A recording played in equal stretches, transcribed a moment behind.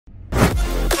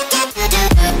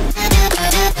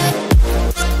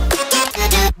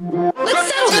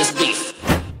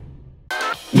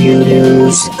You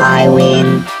lose, I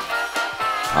win.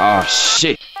 Oh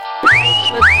shit.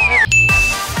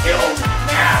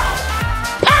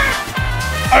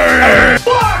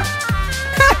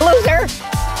 Loser!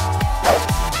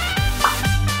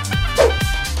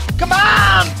 Come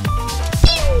on!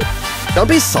 Don't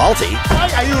be salty.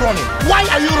 Why are you running? Why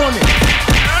are you running?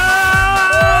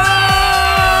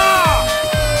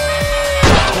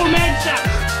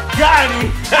 Got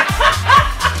him!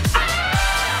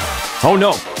 Oh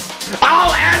no.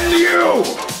 I'll end you!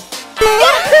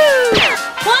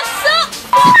 What's up,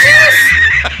 fuckers?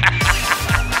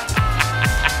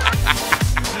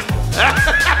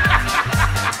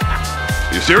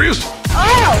 You serious?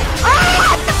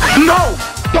 No!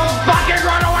 Don't fucking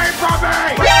run away from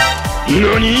me!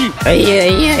 Nani?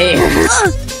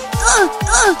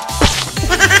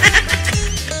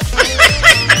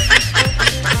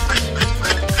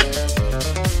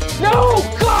 No!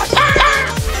 God!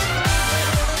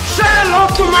 Say hello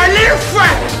to my little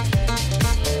friend!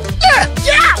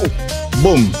 Yeah!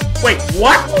 Boom. Wait,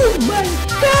 what? Oh my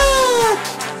god!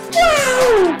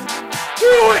 Wow!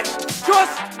 Do it!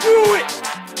 Just do it!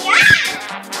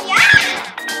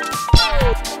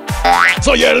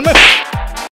 Så hjälm!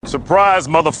 Surprise,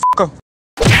 motherfucker!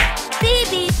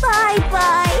 Baby,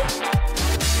 bye-bye.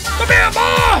 Kom igen,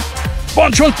 bara!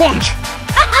 Punch on punch!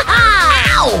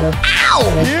 Ow! Ow!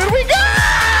 Here we go!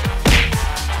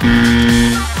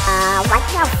 What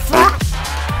the fuck?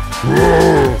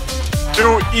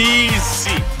 Too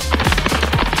easy!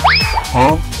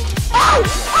 Huh?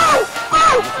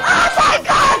 Oh my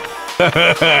god!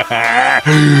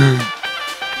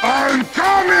 I'm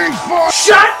coming for...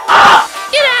 Shut up!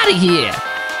 Get out of here.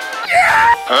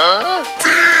 Huh?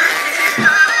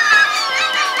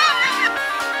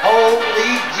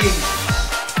 Holy Jesus!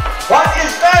 What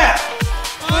is that?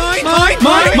 Mine.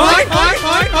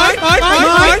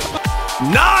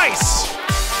 Nice!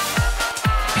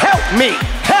 Help me!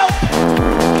 Help!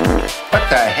 What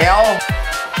the hell?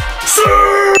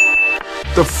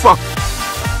 The fuck?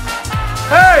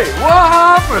 Hey, what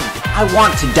happened? I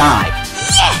want to die.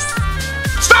 Yes!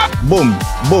 Stop! Boom.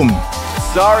 Boom.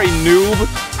 Sorry, noob.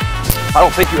 I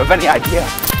don't think you have any idea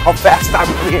how fast I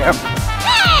really am.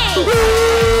 Hey!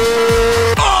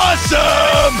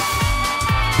 Awesome!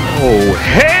 Oh,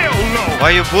 hell no! Why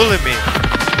you bullying me?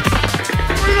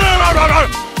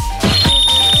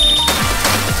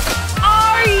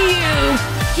 Are you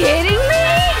kidding me?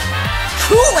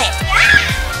 Cool it!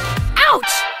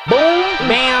 Ouch! Boom,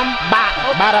 bam, bop,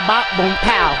 bada bop, boom,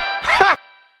 pow.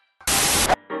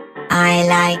 I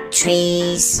like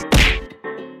trees.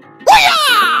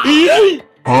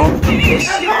 Huh?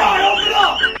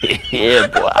 Yeah,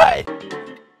 boy.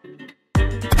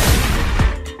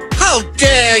 How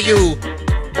dare you!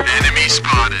 Enemy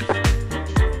spotted.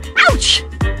 Ouch!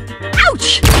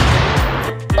 Ouch!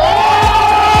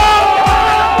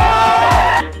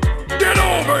 Get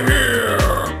over here!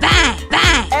 Bang!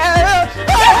 Bang!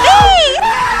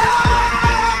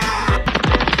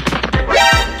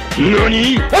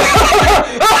 Nani?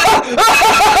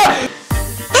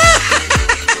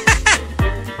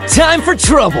 Time for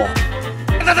trouble.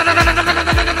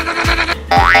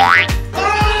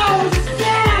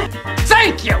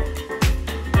 Thank you.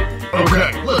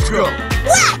 Okay, let's go.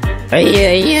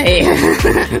 Yeah.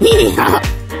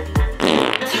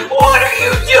 What are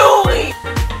you doing?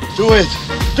 Do it!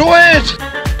 Do it!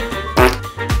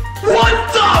 What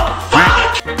the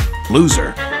fuck?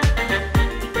 Loser.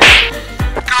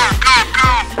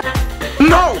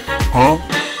 No! Huh?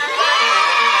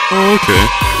 Okay.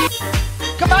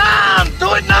 Come on! Do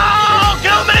it now!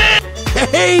 Kill me!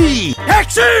 Hey!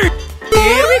 Taxi!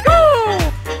 Here we go!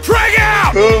 Drag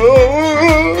out!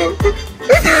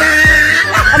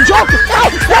 I'm joking!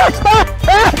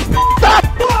 Stop!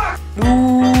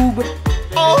 Noob.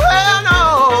 Oh, hell no!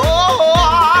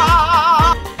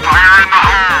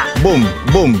 Boom.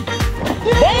 Boom.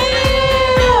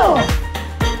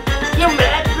 You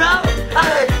mad, bro?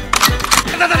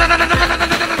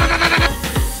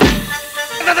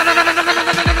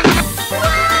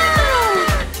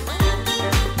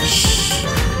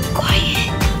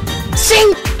 Sing!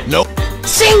 Nope.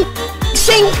 Sing!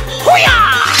 Sing!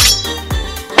 Hoo-yah!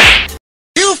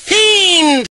 You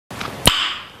fiend!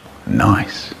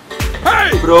 Nice.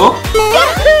 Hey! Bro?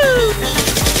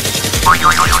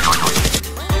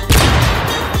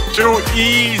 Too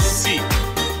easy.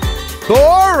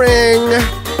 Boring.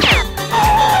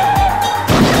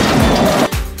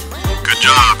 Good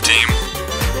job, team.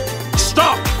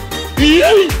 Stop!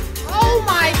 Oh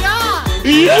my god!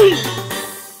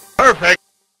 Perfect.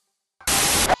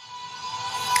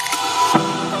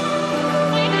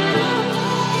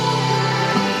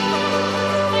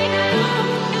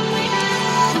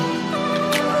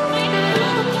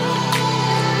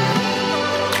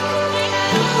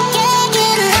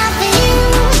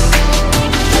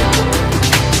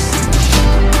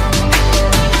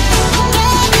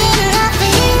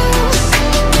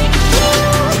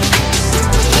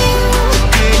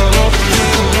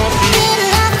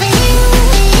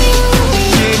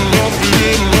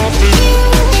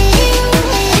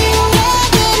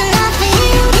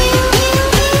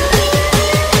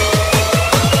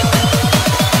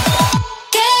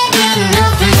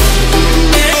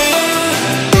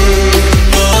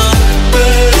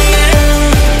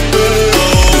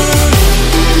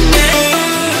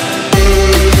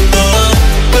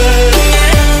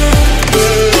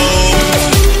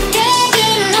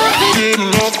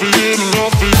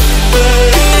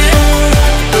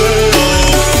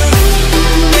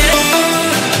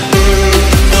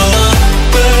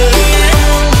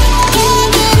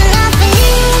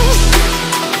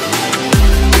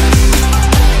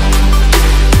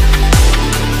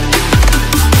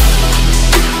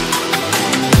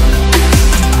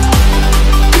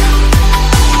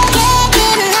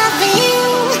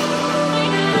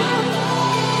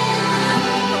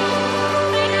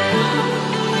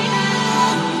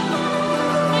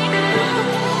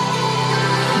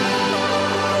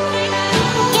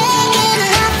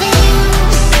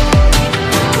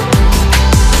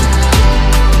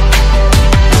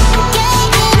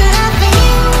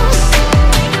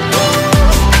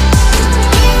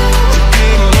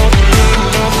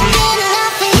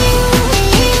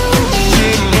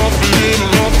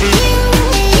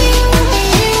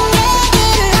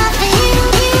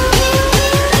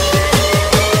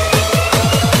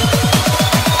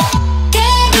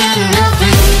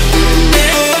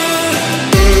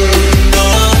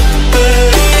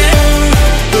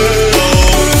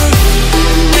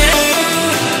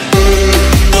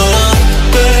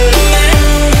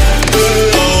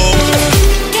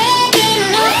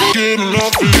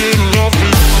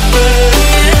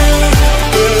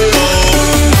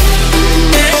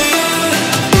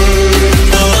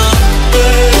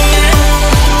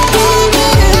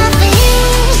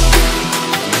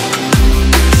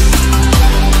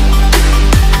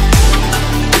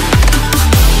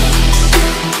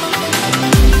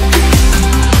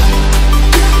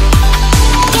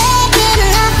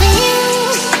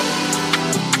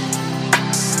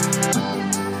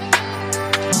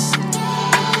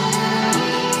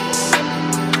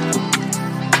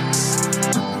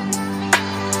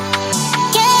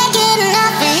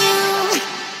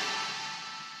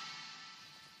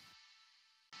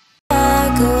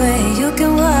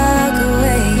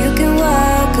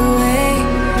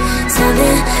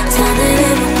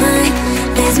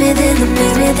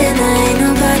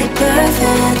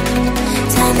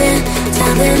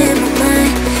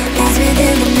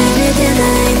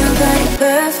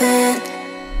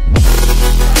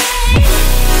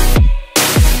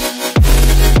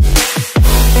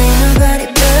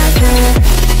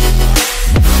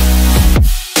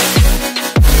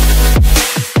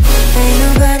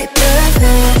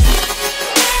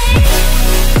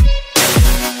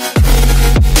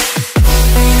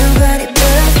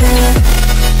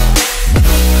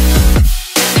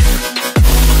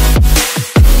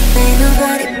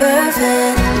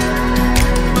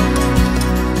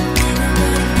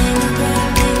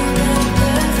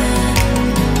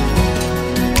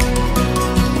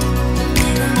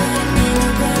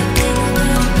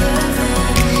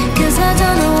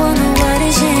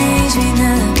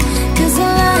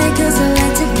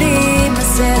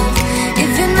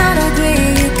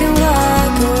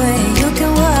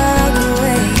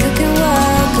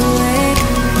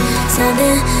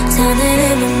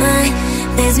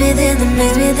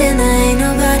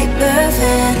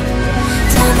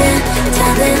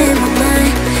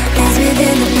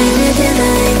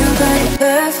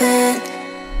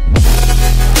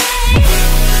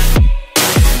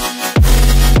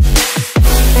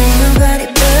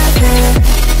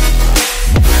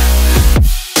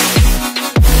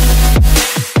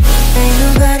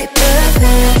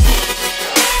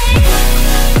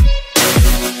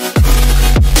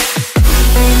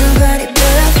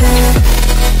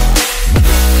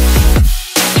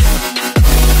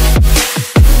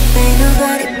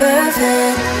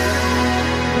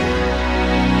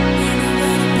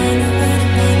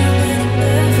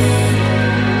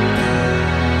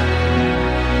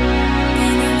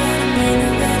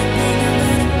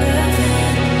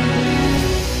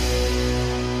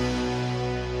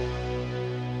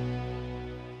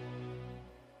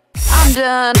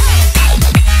 Done.